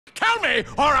tell me,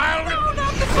 or I'll... No,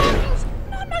 not the buttons!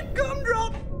 Not my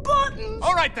Gumdrop buttons!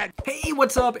 All right, then. Hey,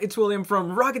 what's up? It's William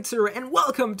from Rocket Zero, and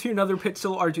welcome to another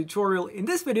Pixel art tutorial. In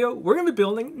this video, we're going to be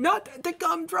building not the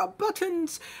Gumdrop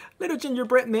buttons, Little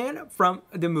Gingerbread Man from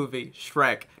the movie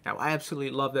Shrek. Now, I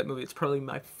absolutely love that movie. It's probably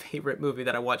my favorite movie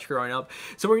that I watched growing up.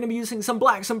 So we're going to be using some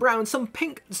black, some brown, some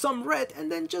pink, some red,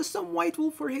 and then just some white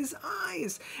wool for his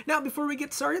eyes. Now, before we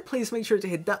get started, please make sure to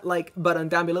hit that like button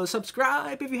down below.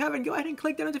 Subscribe if you haven't. Go ahead and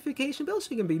click the notification bell so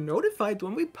you can be notified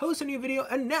when we post a new video.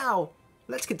 And now,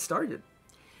 let's get started.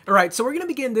 Alright, so we're going to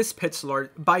begin this pixel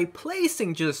art by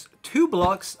placing just 2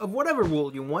 blocks of whatever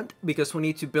wool you want, because we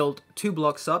need to build 2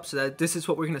 blocks up, so that this is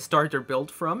what we're going to start our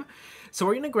build from. So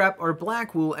we're going to grab our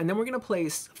black wool, and then we're going to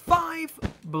place 5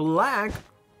 black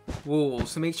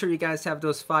wools. So make sure you guys have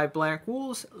those 5 black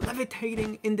wools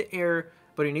levitating in the air,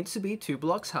 but it needs to be 2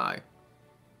 blocks high.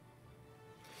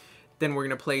 Then we're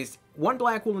going to place 1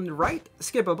 black wool on the right,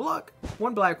 skip a block,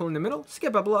 1 black wool in the middle,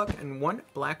 skip a block, and 1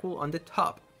 black wool on the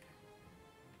top.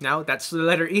 Now, that's the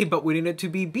letter E, but we need it to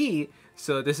be B,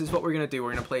 so this is what we're going to do.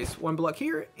 We're going to place 1 block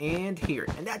here and here,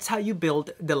 and that's how you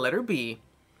build the letter B.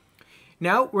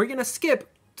 Now, we're going to skip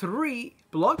 3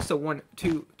 blocks, so 1,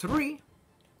 2, 3.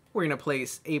 We're going to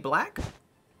place a black,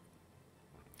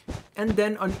 and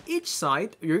then on each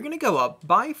side, you're going to go up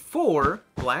by 4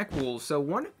 black wool. So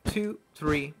 1, 2,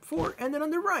 3, 4, and then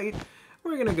on the right,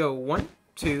 we're going to go 1,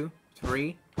 2,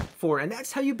 3, 4, and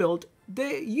that's how you build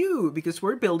the U, because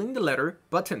we're building the letter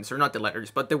buttons, or not the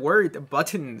letters, but the word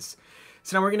buttons.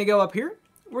 So now we're going to go up here,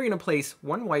 we're going to place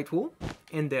 1 white wool,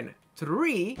 and then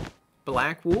 3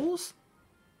 black wools,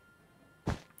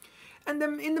 and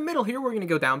then in the middle here, we're going to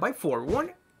go down by 4,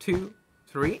 1, 2,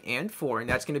 3, and 4, and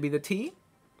that's going to be the T.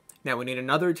 Now we need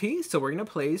another T, so we're going to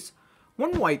place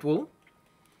 1 white wool,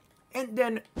 and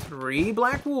then 3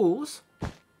 black wools,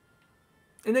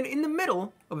 and then in the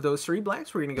middle of those 3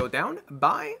 blacks, we're going to go down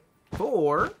by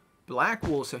 4 black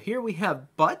wool. So here we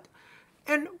have butt,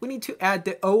 and we need to add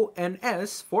the O and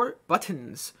S for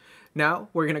buttons. Now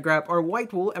we're going to grab our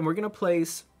white wool, and we're going to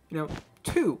place,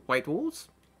 2 white wools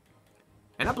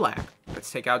and a black. Let's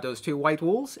take out those 2 white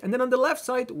wools, and then on the left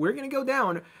side, we're going to go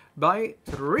down by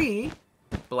 3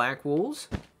 black wools,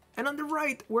 and on the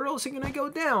right, we're also going to go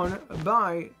down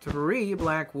by 3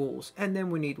 black wools, and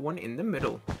then we need 1 in the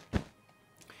middle.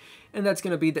 And that's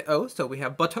going to be the O, so we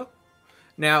have butter.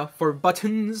 Now, for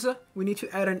buttons, we need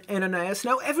to add an N and an S.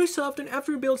 Now, every so often,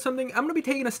 after you build something, I'm going to be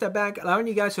taking a step back, allowing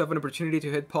you guys to have an opportunity to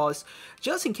hit pause,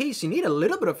 just in case you need a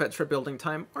little bit of extra building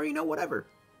time, or, whatever.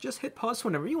 Just hit pause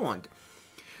whenever you want.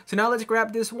 So now let's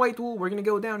grab this white wool. We're going to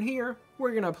go down here.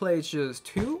 We're going to place just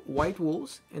 2 white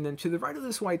wools, and then to the right of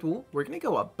this white wool, we're going to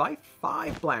go up by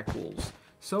 5 black wools.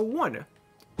 So 1,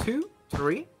 2,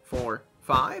 3, 4,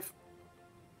 5.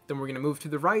 Then we're going to move to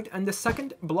the right, and the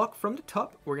second block from the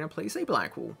top, we're going to place a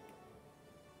black wool.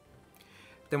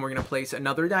 Then we're going to place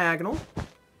another diagonal.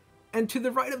 And to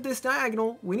the right of this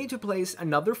diagonal, we need to place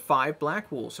another 5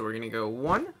 black wool. So we're going to go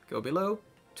 1, go below,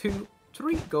 2,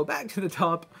 3, go back to the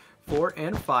top, 4,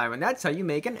 and 5. And that's how you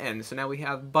make an N. So now we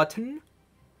have button.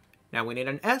 Now we need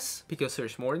an S, because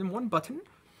there's more than 1 button.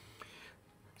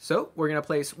 So we're going to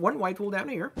place 1 white wool down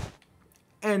here.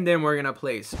 And then we're going to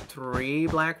place 3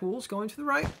 black wools going to the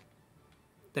right.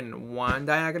 Then 1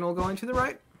 diagonal going to the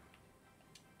right.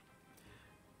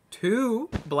 2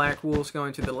 black wools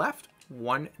going to the left.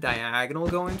 1 diagonal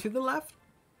going to the left.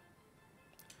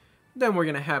 Then we're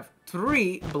going to have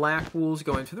 3 black wools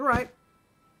going to the right.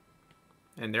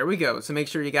 And there we go. So make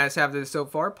sure you guys have this so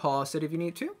far. Pause it if you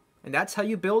need to. And that's how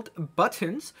you build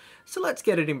buttons. So let's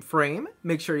get it in frame.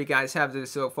 Make sure you guys have this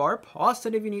so far. Pause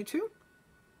it if you need to.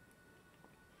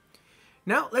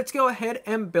 Now, let's go ahead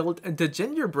and build the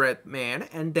gingerbread man,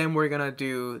 and then we're gonna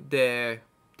do the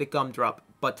gumdrop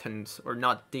buttons, or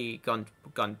not the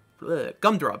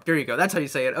gumdrop. There you go, that's how you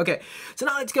say it. Okay, so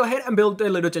now let's go ahead and build the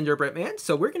little gingerbread man.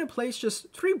 So we're gonna place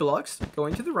just 3 blocks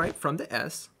going to the right from the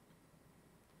S,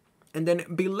 and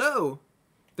then below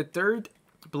the 3rd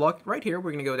block right here,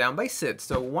 we're gonna go down by 6.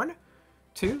 So 1,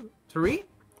 2, 3,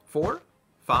 4,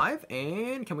 5,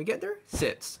 and can we get there?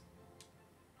 6.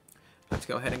 Let's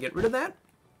go ahead and get rid of that.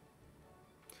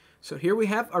 So here we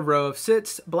have a row of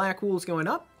 6 black wools going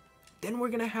up. Then we're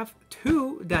going to have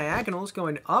 2 diagonals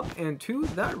going up and to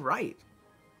the right.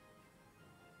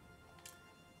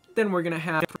 Then we're going to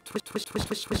have twist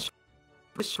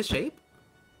shape.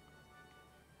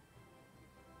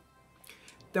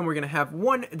 Then we're going to have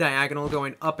 1 diagonal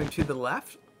going up and to the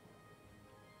left.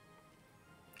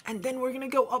 And then we're going to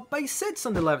go up by 6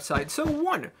 on the left side. So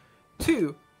 1,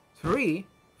 2, 3,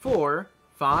 4,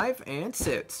 5, and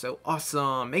 6. So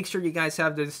awesome. Make sure you guys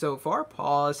have this so far.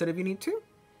 Pause it if you need to.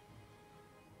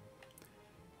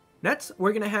 Next,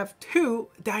 we're going to have 2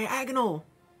 diagonal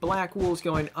black wools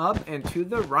going up and to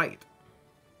the right.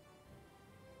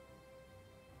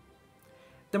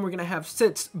 Then we're going to have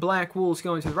 6 black wools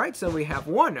going to the right. So we have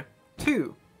 1,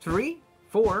 2, 3,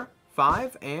 4,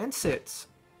 5, and 6.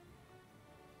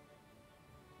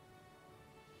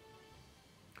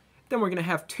 Then we're going to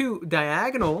have 2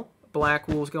 diagonal black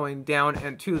wools going down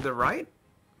and to the right.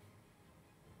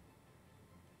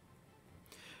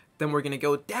 Then we're going to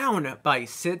go down by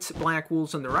 6 black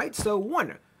wools on the right. So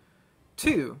 1,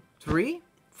 2, 3,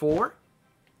 4,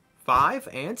 5,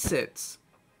 and 6.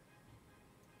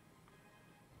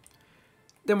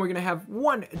 Then we're going to have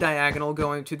 1 diagonal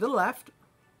going to the left.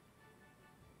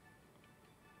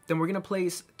 Then we're going to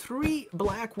place 3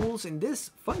 black wools in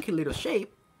this funky little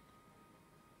shape.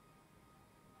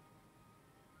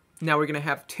 Now we're going to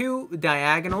have 2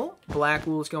 diagonal black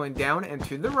wools going down and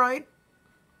to the right.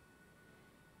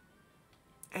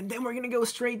 And then we're going to go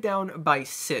straight down by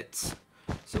 6.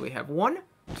 So we have 1,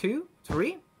 2,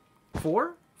 3,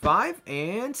 4, 5,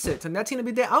 and 6. And that's going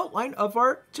to be the outline of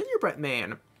our gingerbread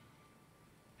man.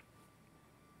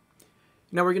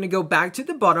 Now we're going to go back to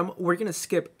the bottom. We're going to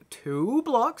skip 2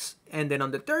 blocks. And then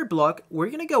on the 3rd block, we're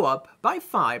going to go up by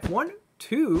 5. 1,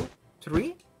 2,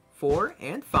 3, 4,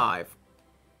 and 5.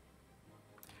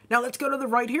 Now let's go to the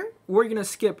right here. We're going to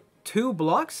skip 2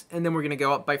 blocks. And then we're going to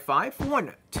go up by 5.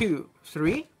 1, 2,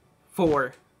 3,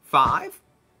 4, 5.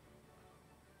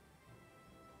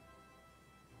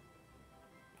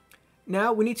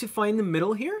 Now we need to find the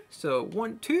middle here. So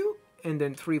 1, 2, and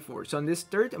then 3, 4. So on this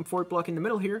 3rd and 4th block in the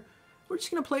middle here, we're just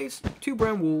going to place 2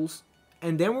 brown wools,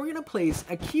 and then we're going to place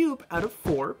a cube out of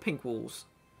 4 pink wools.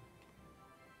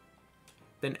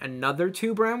 Then another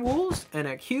 2 brown wools, and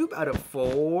a cube out of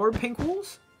 4 pink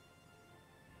wools.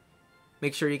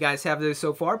 Make sure you guys have this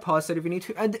so far. Pause it if you need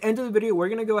to. At the end of the video, we're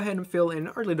going to go ahead and fill in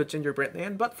our little gingerbread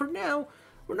man, but for now,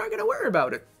 we're not going to worry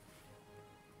about it.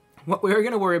 What we're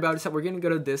going to worry about is that we're going to go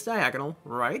to this diagonal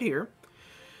right here,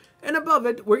 and above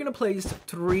it, we're going to place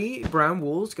 3 brown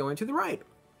wools going to the right.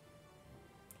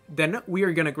 Then we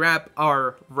are going to grab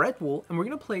our red wool, and we're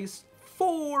going to place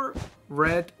 4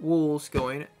 red wools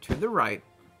going to the right.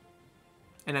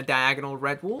 And a diagonal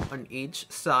red wool on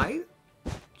each side,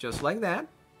 just like that.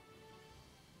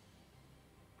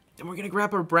 Then we're going to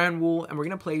grab our brown wool, and we're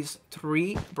going to place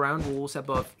 3 brown wools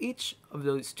above each of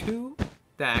those 2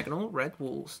 diagonal red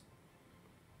wools.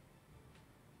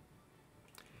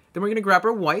 Then we're going to grab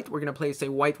our white. We're going to place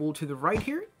a white wool to the right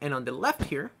here, and on the left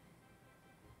here.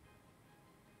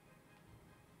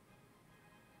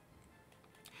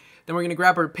 Then we're going to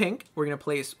grab our pink. We're going to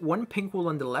place 1 pink wool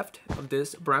on the left of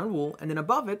this brown wool. And then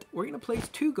above it, we're going to place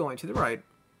 2 going to the right.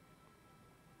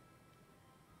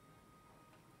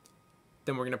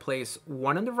 Then we're going to place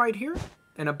 1 on the right here.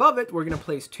 And above it, we're going to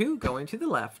place 2 going to the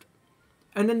left.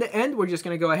 And then the end, we're just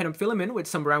going to go ahead and fill them in with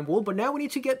some brown wool. But now we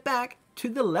need to get back to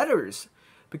the letters.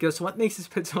 Because what makes this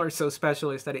pencil art so special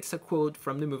is that it's a quote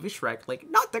from the movie Shrek. Like,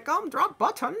 not the gumdrop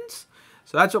buttons.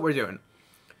 So that's what we're doing.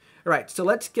 Alright, so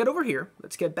let's get over here.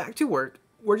 Let's get back to work.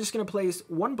 We're just going to place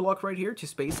 1 block right here to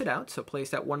space it out. So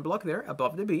place that 1 block there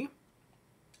above the B.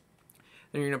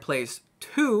 Then you're going to place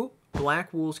 2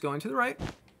 black wools going to the right.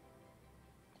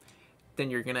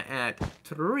 Then you're going to add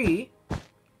 3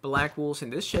 black wools in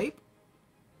this shape.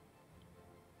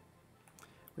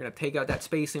 We're going to take out that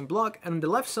spacing block. And on the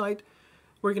left side,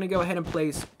 we're going to go ahead and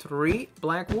place 3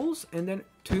 black wools and then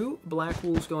 2 black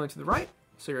wools going to the right.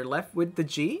 So you're left with the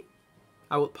G.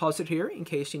 I will pause it here in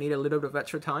case you need a little bit of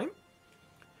extra time.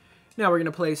 Now we're going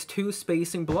to place 2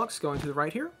 spacing blocks going to the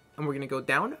right here. And we're going to go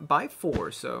down by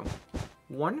 4. So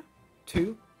 1,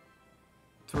 2,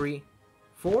 3,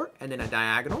 4. And then a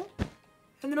diagonal.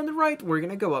 And then on the right, we're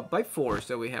going to go up by 4.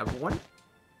 So we have 1,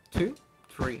 2,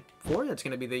 3, 4. That's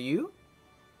going to be the U.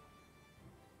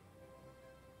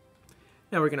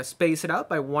 Now we're going to space it out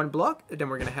by 1 block. And then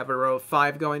we're going to have a row of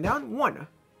 5 going down. 1,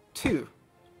 2,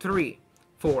 3,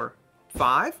 4,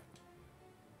 5.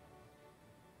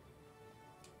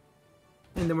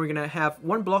 And then we're going to have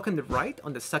 1 block on the right,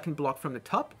 on the 2nd block from the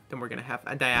top. Then we're going to have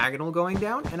a diagonal going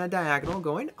down and a diagonal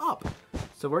going up.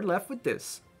 So we're left with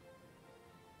this.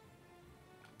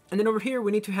 And then over here,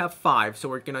 we need to have 5. So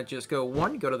we're going to just go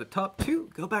 1, go to the top,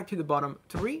 2, go back to the bottom,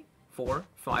 3, 4,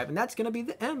 5. And that's going to be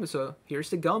the M. So here's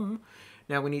the gum.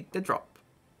 Now we need the drop.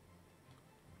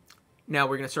 Now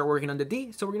we're going to start working on the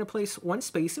D. So we're going to place 1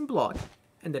 spacing block.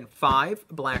 And then 5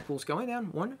 black wools going down.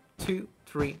 1, 2,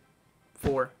 3,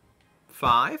 4,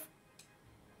 5.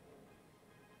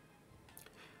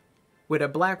 With a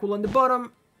black wool on the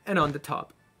bottom and on the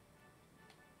top.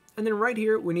 And then right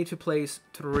here, we need to place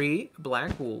 3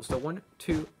 black wools. So 1,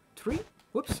 2, 3.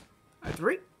 Whoops.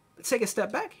 3. let's take a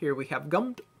step back. Here we have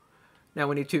Gumd. Now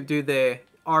we need to do the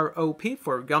ROP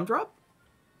for Gumdrop.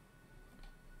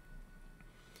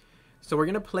 So we're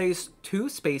going to place 2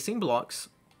 spacing blocks.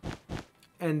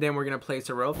 And then we're going to place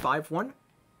a row of 5. 1,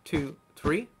 2,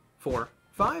 3, 4,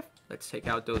 5. Let's take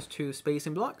out those 2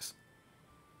 spacing blocks.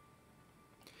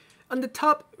 On the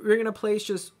top, we're going to place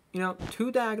just,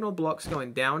 2 diagonal blocks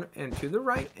going down and to the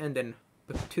right and then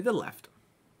to the left.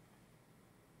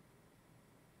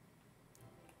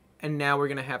 And now we're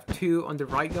going to have 2 on the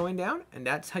right going down, and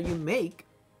that's how you make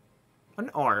an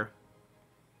R.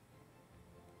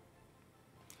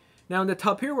 Now on the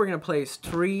top here, we're going to place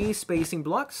 3 spacing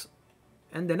blocks,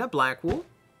 and then a black wool.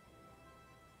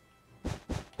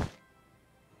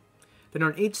 Then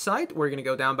on each side, we're going to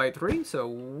go down by 3, so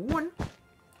 1,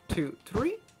 2,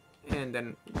 3, and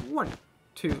then 1,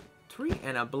 2, 3,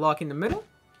 and a block in the middle.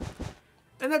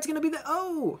 And that's going to be the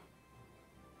O.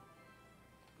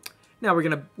 Now we're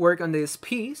going to work on this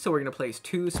P, so we're going to place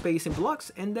 2 spacing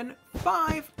blocks, and then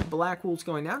 5 black wools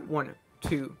going down. 1,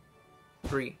 2,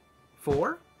 3,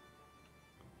 4,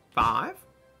 5.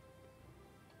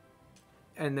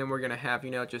 And then we're going to have,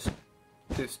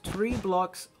 just 3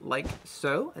 blocks like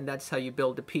so, and that's how you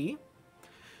build the P.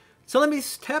 So let me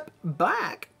step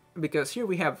back, because here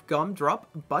we have Gumdrop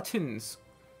buttons.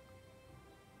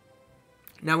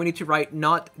 Now we need to write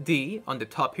not D on the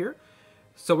top here.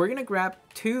 So we're going to grab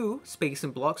 2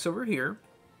 spacing blocks over here.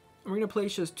 And we're going to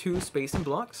place just 2 spacing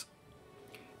blocks.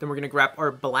 Then we're going to grab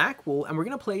our black wool, and we're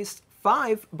going to place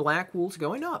 5 black wools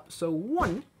going up. So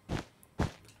 1,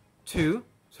 2,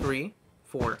 3,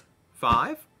 4,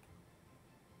 5.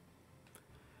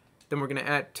 Then we're going to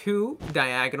add 2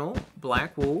 diagonal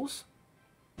black wools,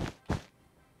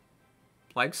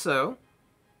 like so.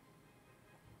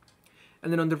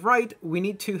 And then on the right, we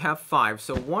need to have 5.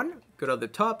 So 1, go to the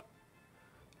top,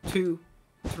 2,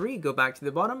 3, go back to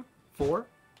the bottom, 4,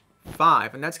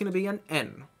 5. And that's going to be an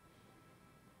N.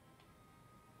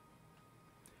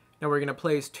 Now we're going to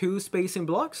place 2 spacing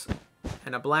blocks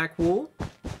and a black wool.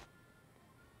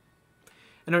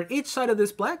 And on each side of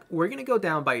this black, we're going to go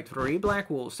down by 3 black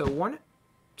wools. So 1,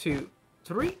 2,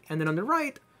 3. And then on the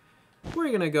right, we're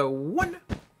going to go 1,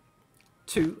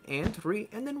 2, and 3.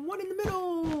 And then 1 in the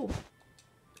middle.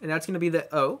 And that's going to be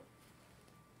the O.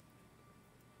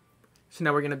 So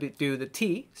now we're going to do the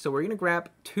T. So we're going to grab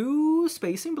 2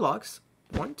 spacing blocks.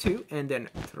 1, 2, and then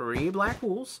 3 black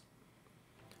wools.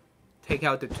 Take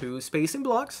out the 2 spacing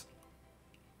blocks.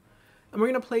 And we're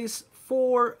going to place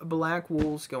 4 black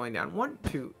wools going down. 1,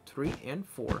 2, 3, and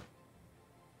 4.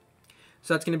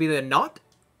 So that's going to be the knot.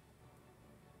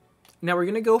 Now we're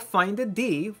going to go find the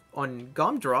D on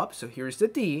Gumdrop. So here's the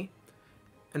D.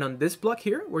 And on this block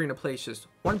here, we're going to place just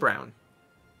 1 brown.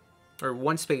 Or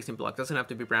 1 spacing block. Doesn't have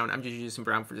to be brown. I'm just using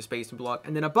brown for the spacing block.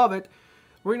 And then above it,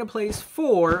 we're going to place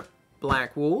 4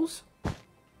 black wools.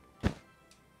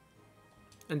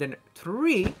 And then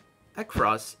 3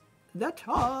 across the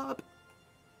top.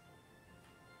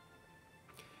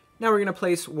 Now we're going to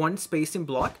place 1 spacing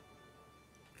block.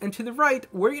 And to the right,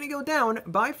 we're going to go down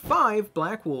by 5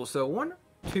 black wools. So 1,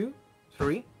 2,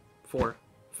 3, 4,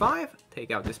 5.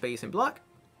 Take out the spacing block.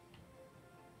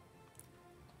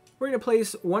 We're going to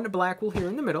place 1 black wool here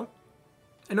in the middle.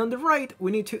 And on the right,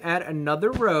 we need to add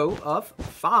another row of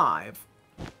 5.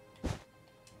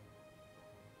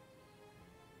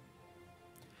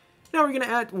 Now we're going to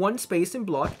add 1 spacing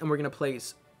block, and we're going to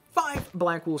place 5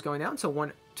 black wools going down. So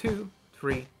 1, 2,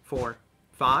 3, 4,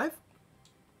 5.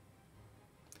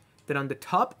 Then on the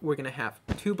top, we're going to have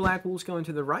 2 black wools going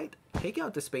to the right. Take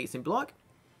out the spacing block.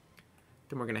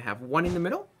 Then we're going to have 1 in the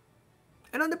middle.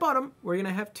 And on the bottom, we're going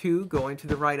to have 2 going to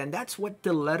the right. And that's what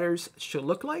the letters should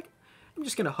look like. I'm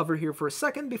just going to hover here for a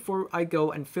second before I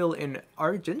go and fill in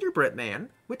our gingerbread man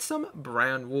with some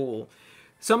brown wool.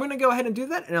 So I'm going to go ahead and do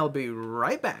that, and I'll be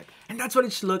right back. And that's what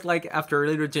it should look like after a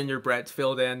little gingerbread's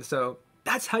filled in. So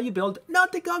that's how you build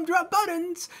not the Gumdrop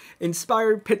buttons,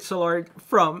 inspired pixel art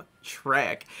from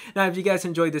Shrek. Now, if you guys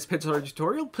enjoyed this pixel art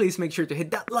tutorial, please make sure to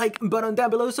hit that like button down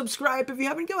below. Subscribe if you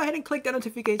haven't. Go ahead and click that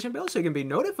notification bell so you can be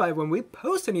notified when we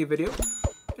post a new video.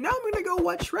 And now I'm going to go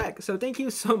watch Shrek. So thank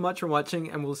you so much for watching,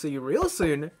 and we'll see you real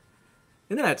soon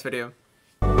in the next video.